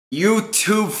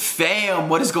YouTube fam,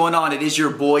 what is going on? It is your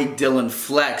boy Dylan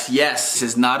Flex. Yes, this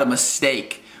is not a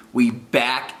mistake. We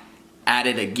back at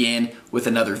it again with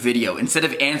another video. Instead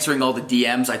of answering all the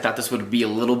DMs, I thought this would be a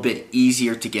little bit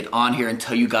easier to get on here and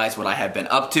tell you guys what I have been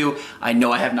up to. I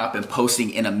know I have not been posting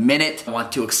in a minute. I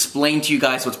want to explain to you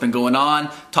guys what's been going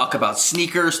on, talk about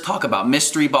sneakers, talk about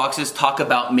mystery boxes, talk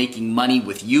about making money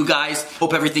with you guys.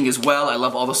 Hope everything is well. I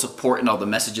love all the support and all the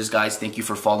messages, guys. Thank you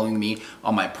for following me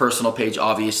on my personal page,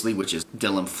 obviously, which is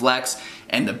Dylan Flex,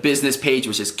 and the business page,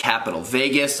 which is Capital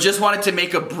Vegas. Just wanted to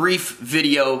make a brief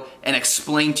video and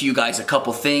explain to you guys a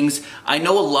couple things. I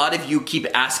know a lot of you keep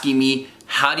asking me,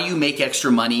 how do you make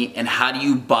extra money and how do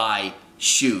you buy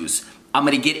shoes? I'm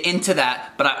gonna get into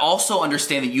that, but I also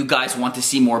understand that you guys want to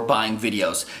see more buying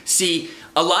videos. See,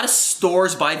 a lot of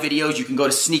stores buy videos. You can go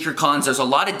to sneaker cons. There's a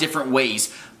lot of different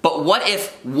ways. But what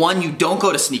if, one, you don't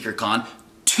go to sneaker con,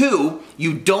 two,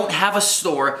 you don't have a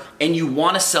store and you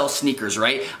want to sell sneakers,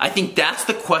 right? I think that's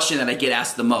the question that I get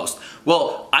asked the most.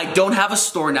 Well, I don't have a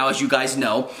store now, as you guys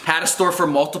know. Had a store for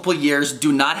multiple years,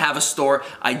 do not have a store.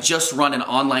 I just run an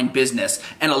online business.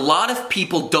 And a lot of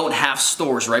people don't have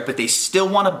stores, right? But they still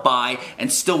want to buy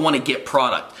and still want to get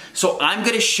product. So I'm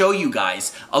going to show you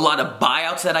guys a lot of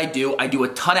buyouts that I do. I do a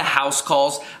ton of house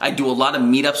calls. I do a lot of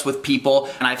meetups with people.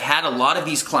 And I've had a lot of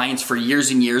these clients for years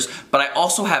and years, but I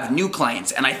also have new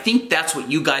clients. And I think that's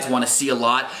what you guys want to see a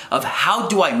lot of. How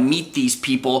do I meet these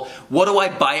people? What do I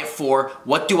buy it for?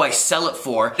 What do I sell it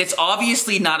for? It's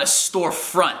obviously not a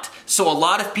storefront. So a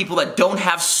lot of people that don't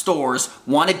have stores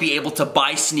want to be able to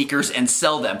buy sneakers and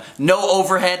sell them. No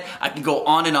overhead. I can go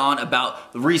on and on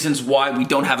about the reasons why we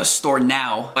don't have a store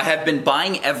now. I have been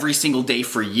buying every single day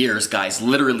for years, guys,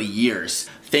 literally years.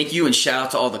 Thank you and shout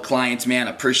out to all the clients, man.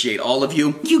 I appreciate all of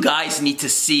you. You guys need to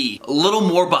see a little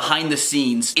more behind the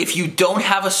scenes. If you don't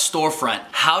have a storefront,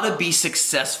 how to be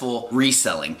successful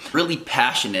reselling. Really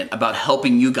passionate about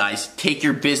helping you guys take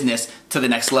your business to the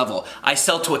next level. I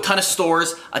sell to a ton of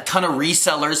stores, a ton of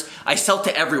resellers. I sell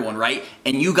to everyone, right?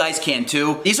 And you guys can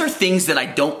too. These are things that I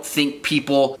don't think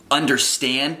people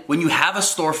understand. When you have a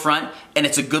storefront and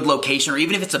it's a good location, or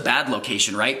even if it's a bad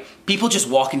location, right? People just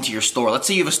walk into your store. Let's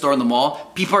say you have a store in the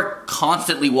mall. People are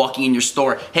constantly walking in your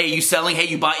store. Hey, you selling? Hey,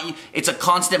 you buy? It's a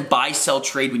constant buy, sell,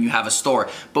 trade when you have a store.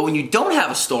 But when you don't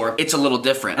have a store, it's a little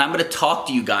different. And I'm gonna talk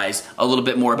to you guys a little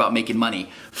bit more about making money.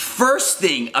 First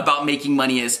thing about making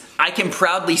money is, I can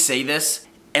proudly say this,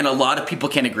 and a lot of people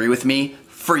can agree with me,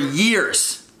 for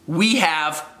years, we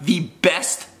have the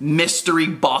best mystery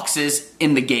boxes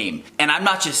in the game. And I'm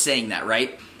not just saying that,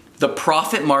 right? The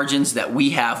profit margins that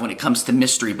we have when it comes to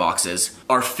mystery boxes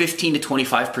are 15 to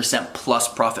 25%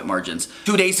 plus profit margins.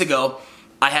 2 days ago,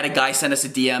 I had a guy send us a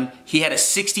DM. He had a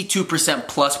 62%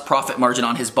 plus profit margin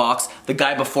on his box. The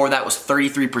guy before that was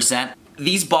 33%.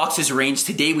 These boxes range,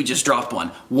 today we just dropped one,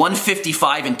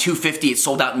 155 and 250, it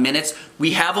sold out in minutes.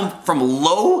 We have them from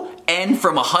low end,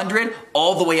 from 100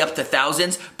 all the way up to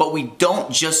thousands, but we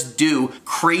don't just do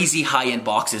crazy high-end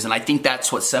boxes, and I think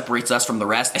that's what separates us from the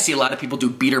rest. I see a lot of people do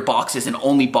beater boxes and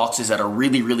only boxes that are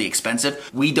really, really expensive.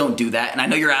 We don't do that, and I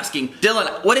know you're asking,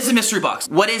 Dylan, what is a mystery box?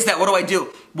 What is that? What do I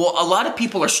do? Well, a lot of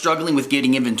people are struggling with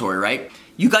getting inventory, right?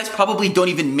 You guys probably don't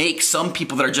even make, some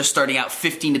people that are just starting out,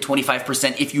 15 to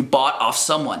 25% if you bought off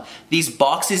someone. These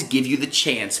boxes give you the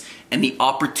chance and the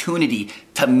opportunity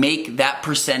to make that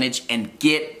percentage and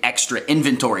get extra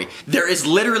inventory. There is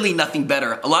literally nothing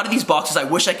better. A lot of these boxes I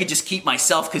wish I could just keep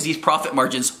myself because these profit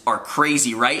margins are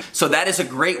crazy, right? So that is a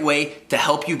great way to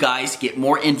help you guys get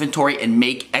more inventory and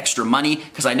make extra money,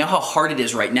 because I know how hard it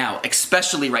is right now,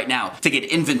 especially right now, to get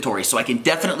inventory. So I can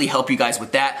definitely help you guys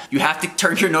with that. You have to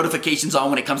turn your notifications on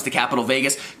when it comes to Capital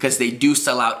Vegas, because they do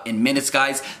sell out in minutes,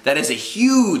 guys. That is a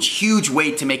huge, huge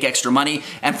way to make extra money.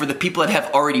 And for the people that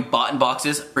have already bought in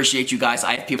boxes, appreciate you guys.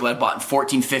 I have people that bought in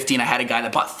 14, 15. I had a guy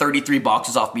that bought 33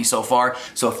 boxes off me so far.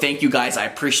 So thank you guys. I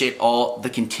appreciate all the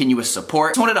continuous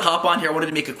support. Just wanted to hop on here. I wanted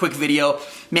to make a quick video.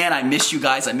 Man, I miss you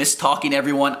guys. I miss talking to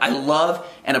everyone. I love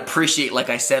and appreciate, like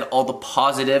I said, all the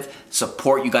positive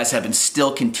support you guys have been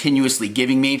still continuously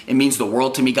giving me. It means the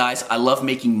world to me, guys. I love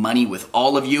making money with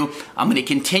all of you. I'm gonna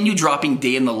continue dropping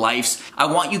day in the lives. I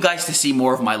want you guys to see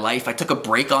more of my life. I took a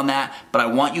break on that, but I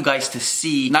want you guys to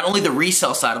see not only the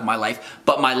resale side of my life,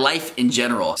 but my life in in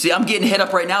general. See, I'm getting hit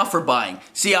up right now for buying.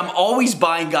 See, I'm always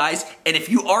buying, guys, and if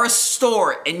you are a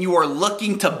store and you are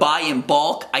looking to buy in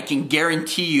bulk, I can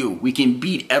guarantee you we can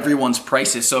beat everyone's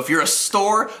prices. So if you're a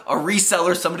store, a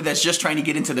reseller, somebody that's just trying to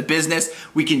get into the business,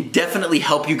 we can definitely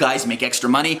help you guys make extra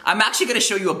money. I'm actually gonna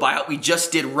show you a buyout we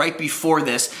just did right before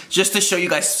this, just to show you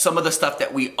guys some of the stuff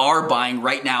that we are buying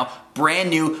right now. Brand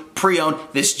new, pre-owned.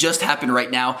 This just happened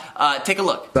right now. Take a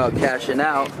look. About cashing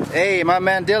out. Hey, my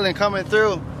man Dylan coming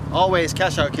through. Always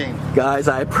cash out king. Guys,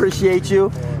 I appreciate you.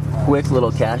 Quick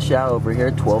little cash out over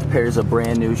here. 12 pairs of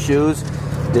brand new shoes.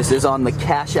 This is on the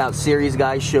cash out series,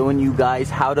 guys, showing you guys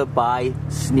how to buy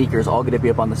sneakers. All gonna be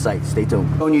up on the site. Stay tuned.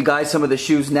 Showing you guys some of the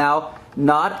shoes now.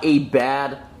 Not a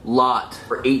bad lot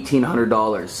for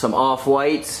 $1,800. Some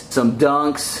off-whites, some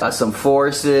dunks, some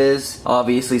forces,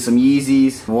 obviously some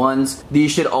Yeezys, ones.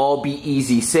 These should all be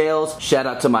easy sales. Shout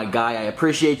out to my guy, I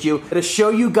appreciate you. To show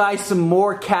you guys some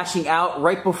more cashing out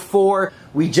right before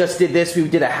we just did this, we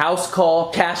did a house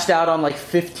call, cashed out on like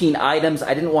 15 items.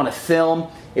 I didn't want to film.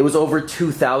 It was over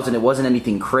 2,000. It wasn't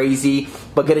anything crazy,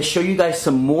 but gonna show you guys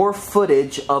some more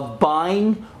footage of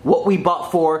buying what we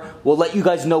bought for. We'll let you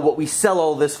guys know what we sell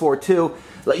all this for too.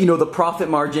 Let you know the profit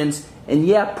margins. And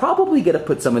yeah, probably gonna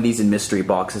put some of these in mystery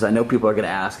boxes. I know people are gonna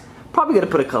ask. Probably gonna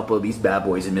put a couple of these bad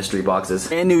boys in mystery boxes.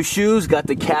 Brand new shoes, got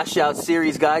the cash out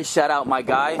series, guys. Shout out my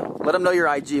guy. Let him know your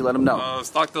IG, let him know.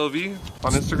 StockLV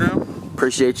on Instagram.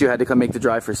 Appreciate you, had to come make the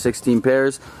drive for 16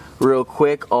 pairs. Real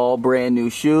quick, all brand new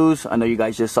shoes. I know you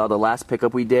guys just saw the last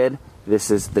pickup we did.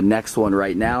 This is the next one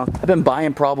right now. I've been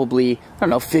buying probably, I don't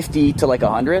know, 50 to like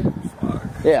 100.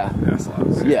 Yeah. That's a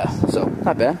lot. Yeah, so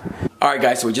not bad. All right,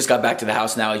 guys, so we just got back to the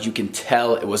house now. As you can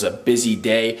tell, it was a busy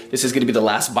day. This is gonna be the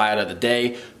last buyout of the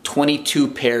day. 22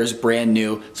 pairs, brand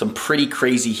new, some pretty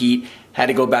crazy heat. Had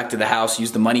to go back to the house,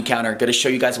 use the money counter. Gonna show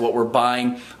you guys what we're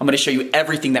buying. I'm gonna show you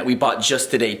everything that we bought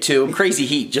just today too. Crazy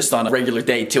heat just on a regular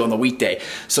day too, on the weekday.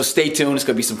 So stay tuned, it's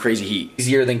gonna be some crazy heat.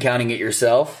 Easier than counting it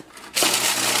yourself.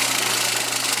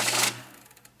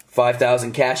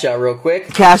 5,000 cash out real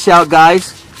quick. Cash out,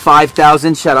 guys,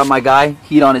 5,000. Shout out my guy,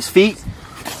 heat on his feet.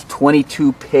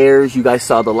 22 pairs, you guys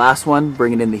saw the last one,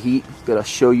 bringing in the heat. Gonna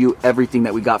show you everything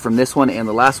that we got from this one and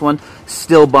the last one.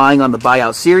 Still buying on the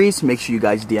buyout series, make sure you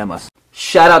guys DM us.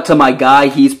 Shout out to my guy,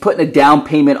 he's putting a down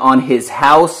payment on his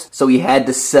house, so he had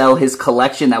to sell his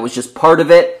collection, that was just part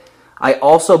of it. I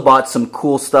also bought some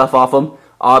cool stuff off him.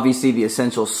 Obviously the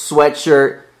essential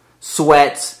sweatshirt,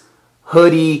 sweats,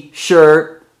 hoodie,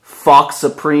 shirt, Fox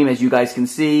Supreme as you guys can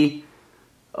see.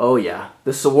 Oh yeah,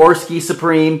 the Swarovski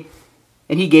Supreme.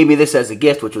 And he gave me this as a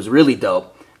gift, which was really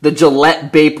dope. The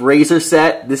Gillette Bape razor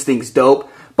set, this thing's dope.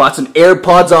 Bought some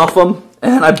AirPods off him,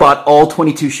 and I bought all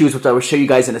 22 shoes, which I will show you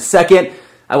guys in a second.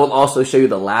 I will also show you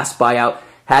the last buyout.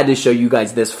 Had to show you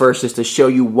guys this first, just to show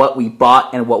you what we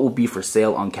bought and what will be for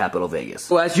sale on Capital Vegas.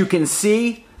 So as you can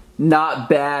see, not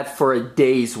bad for a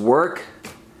day's work.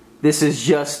 This is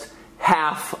just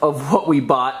half of what we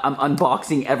bought. I'm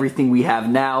unboxing everything we have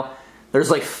now. There's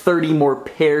like 30 more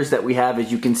pairs that we have,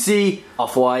 as you can see.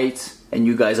 Off-whites, and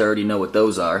you guys already know what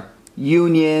those are.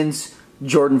 Unions,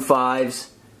 Jordan 5s,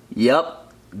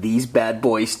 yep, these bad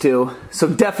boys too. So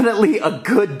definitely a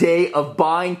good day of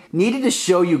buying. Needed to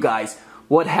show you guys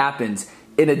what happens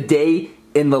in a day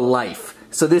in the life.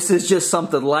 So this is just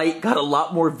something light. Got a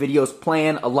lot more videos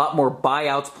planned, a lot more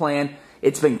buyouts planned.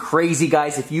 It's been crazy,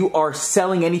 guys. If you are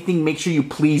selling anything, make sure you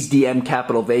please DM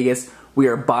Capital Vegas. We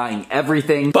are buying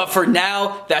everything. But for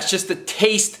now, that's just a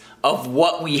taste of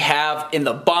what we have in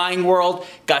the buying world.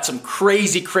 Got some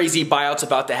crazy, crazy buyouts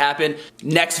about to happen.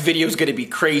 Next video is gonna be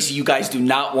crazy. You guys do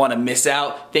not wanna miss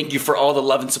out. Thank you for all the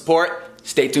love and support.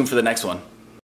 Stay tuned for the next one.